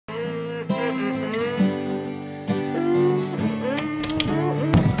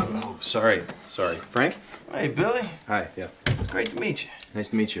sorry. Frank? Hey, Billy. Hi, yeah. It's great to meet you. Nice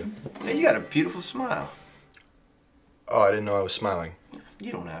to meet you. Hey, you got a beautiful smile. Oh, I didn't know I was smiling.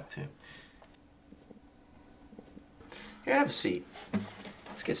 You don't have to. Here, have a seat.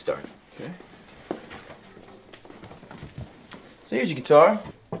 Let's get started. Okay. So here's your guitar.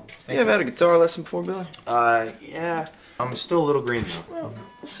 You ever had a guitar lesson before, Billy? Yeah. I'm still a little green though. Well,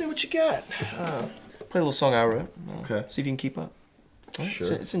 let's see what you got. Play a little song I wrote. Okay. See if you can keep up. Right,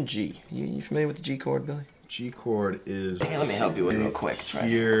 Sure. It's in G. You familiar with the G chord, Billy? G chord is... Hey, let me help you with it real quick. It's right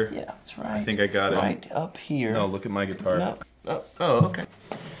here. Yeah, that's right. I think I got it. Right up here. No, look at my guitar. No. Oh, okay.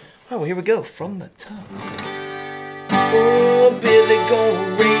 All right, well, here we go. From the top. Oh, Billy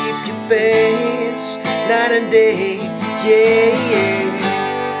gonna rape your face night and day. Yeah, yeah.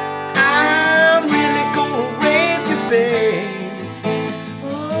 I'm really gonna rape your face.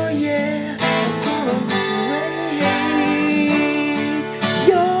 Oh, yeah. I'm gonna rape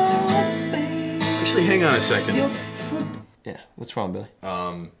your face. Actually, hang on a second. Yeah, what's wrong, Billy?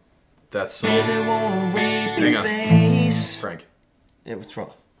 That song... Billy wanna rape Hang your on. face. Frank, Yeah, what's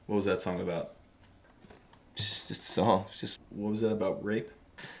wrong? what was that song about? It's just a song. It's just What was that about, rape?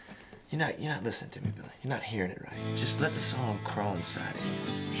 you're not listening to me, Billy. You're not hearing it right. Just let the song crawl inside of you.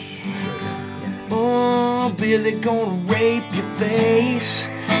 Yeah. Oh, Billy gonna rape your face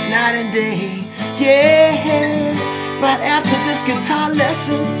night and day. Yeah. But after this guitar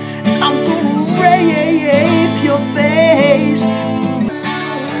lesson, I'm gonna rape your face.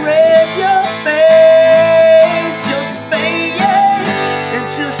 Rape your face, and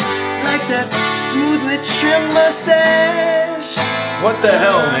just like that smoothly trimmed mustache. What the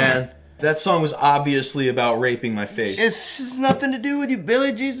hell, man? That song was obviously about raping my face. It's just nothing to do with you,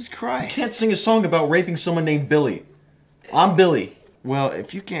 Billy. Jesus Christ. Can't sing a song about raping someone named Billy. I'm Billy. Well,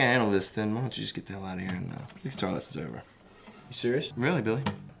 if you can't handle this, then why don't you just get the hell out of here and the guitar lesson's over. You serious? Really, Billy?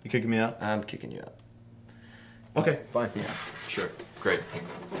 You kicking me out? I'm kicking you out. Okay, fine. Yeah. Sure. Great.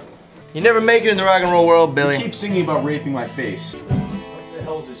 You never make it in the rock and roll world, Billy. You keep singing about raping my face. What the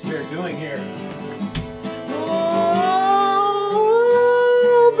hell is this chair doing here?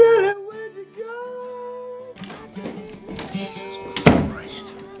 Oh, Billy, where'd you go? Jesus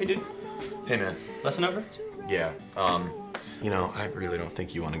Christ. Hey, dude. Hey, man. Lesson over? Yeah, you know, I really don't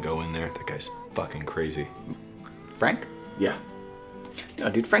think you want to go in there. That guy's fucking crazy. Frank? Yeah. No,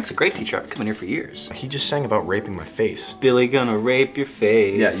 dude, Frank's a great teacher. I've been coming here for years. He just sang about raping my face. Billy gonna rape your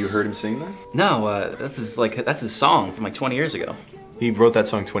face. Yeah, you heard him sing that? No, that's his song from like 20 years ago. He wrote that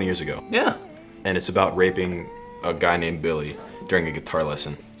song 20 years ago. Yeah. And it's about raping a guy named Billy during a guitar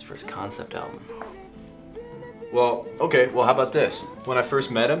lesson. It's for his concept album. Well, okay, well, how about this? When I first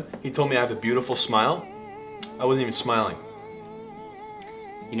met him, he told me I have a beautiful smile. I wasn't even smiling.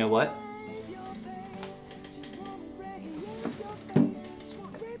 You know what?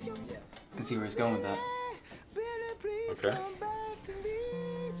 I can see where he's going with that. Okay.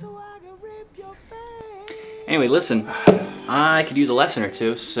 Anyway, listen. I could use a lesson or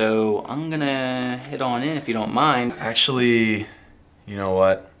two, so I'm gonna head on in if you don't mind. Actually, you know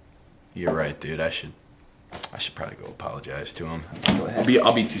what? You're right, dude. I should probably go apologize to him. Go ahead.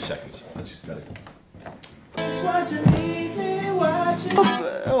 I'll be 2 seconds. I just gotta...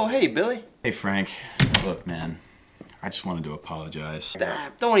 Oh, hey, Billy. Hey, Frank. Look, man. I just wanted to apologize.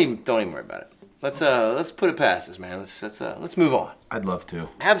 Don't even worry about it. Let's put it past us, man. Let's move on. I'd love to.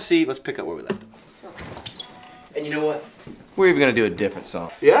 Have a seat. Let's pick up where we left off. And you know what? We're even gonna do a different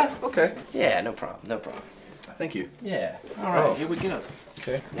song. Yeah? Okay. Yeah, no problem. No problem. Thank you. Yeah. All right. Oh. Here we go.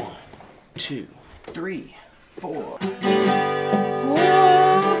 Okay. 1, 2, 3, 4.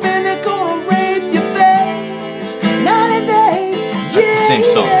 Oh, Billy gonna rape your face night and day. That's the same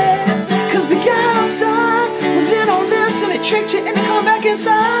song. Cause the guy outside was in on this and it tricked you into come back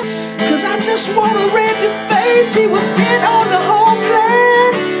inside. Cause I just wanna rape your face. He was in on the whole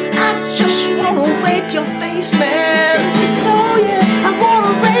plan. I just wanna rape your face, man. Oh yeah, I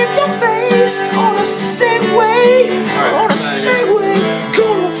wanna rape your face on a Segway. Right, On a Segway.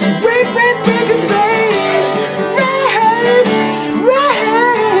 Gonna rape your face.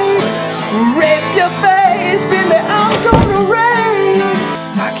 Rape your face, Billy. I'm gonna rape.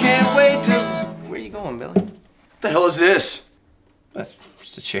 I can't wait to. Where you going, Billy? What the hell is this? That's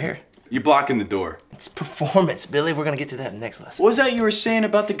just a chair. You're blocking the door. It's performance, Billy. We're gonna get to that next lesson. What was that you were saying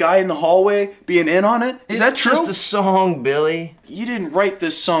about the guy in the hallway being in on it? Is that true? It's just a song, Billy. You didn't write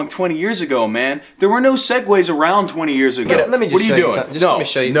this song 20 years ago, man. There were no Segways around 20 years ago. Let me just what are show you you doing? something. Just no, let me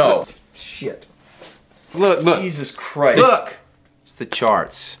show you. no. Look. Shit. Look. Jesus Christ. Look. It's the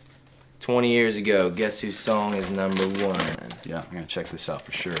charts. 20 years ago, guess whose song is number 1? Yeah, I'm gonna check this out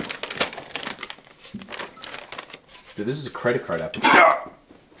for sure. Dude, this is a credit card app.